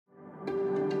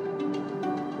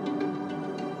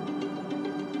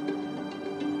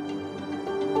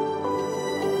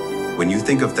When you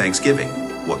think of Thanksgiving,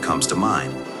 what comes to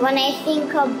mind? When I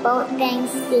think about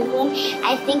Thanksgiving,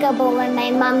 I think about when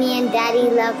my mommy and daddy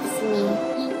loves me.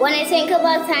 When I think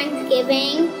about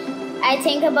Thanksgiving, I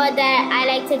think about that I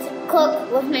like to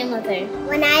cook with my mother.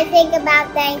 When I think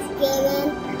about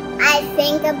Thanksgiving, I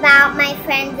think about my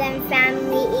friends and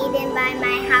family eating by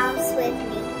my house with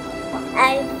me.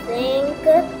 I think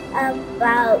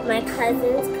about my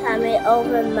cousins coming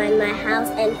over my house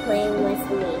and playing with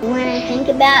me. When I think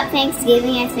about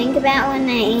Thanksgiving, I think about when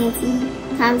my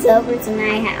auntie comes over to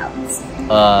my house.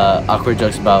 Awkward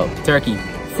jokes about turkey,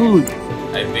 food.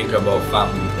 I think about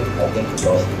family. I think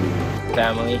about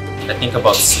Family. I think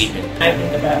about sleeping. I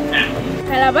think about family.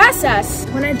 Calabasas!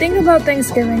 When I think about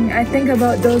Thanksgiving, I think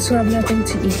about those who have nothing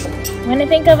to eat. When I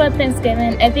think about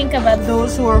Thanksgiving, I think about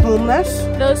those who are homeless,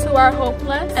 those who are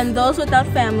hopeless, and those without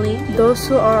family, Those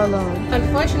who are alone.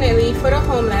 Unfortunately, for the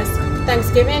homeless,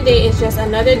 Thanksgiving Day is just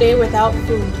another day without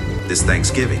food. This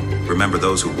Thanksgiving, remember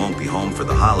those who won't be home for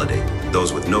the holiday,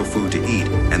 those with no food to eat,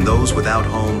 and those without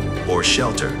home or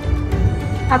shelter.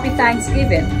 Happy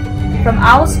Thanksgiving from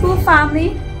our school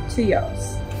family to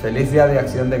yours. Feliz Día de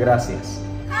Acción de Gracias.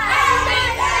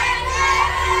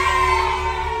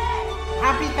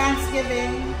 Happy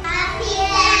Thanksgiving. Happy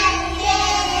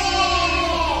Thanksgiving!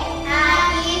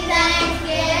 Happy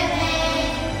Thanksgiving!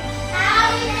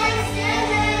 Happy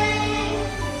Thanksgiving!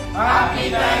 Happy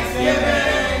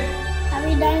Thanksgiving.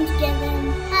 Happy Thanksgiving!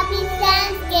 Happy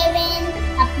Thanksgiving!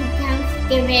 Happy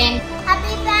Thanksgiving!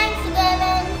 Happy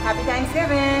Thanksgiving! Happy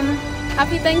Thanksgiving.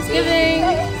 Happy Thanksgiving!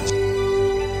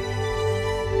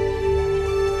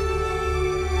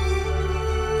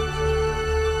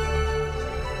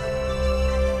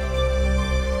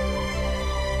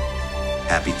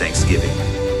 Happy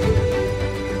Thanksgiving.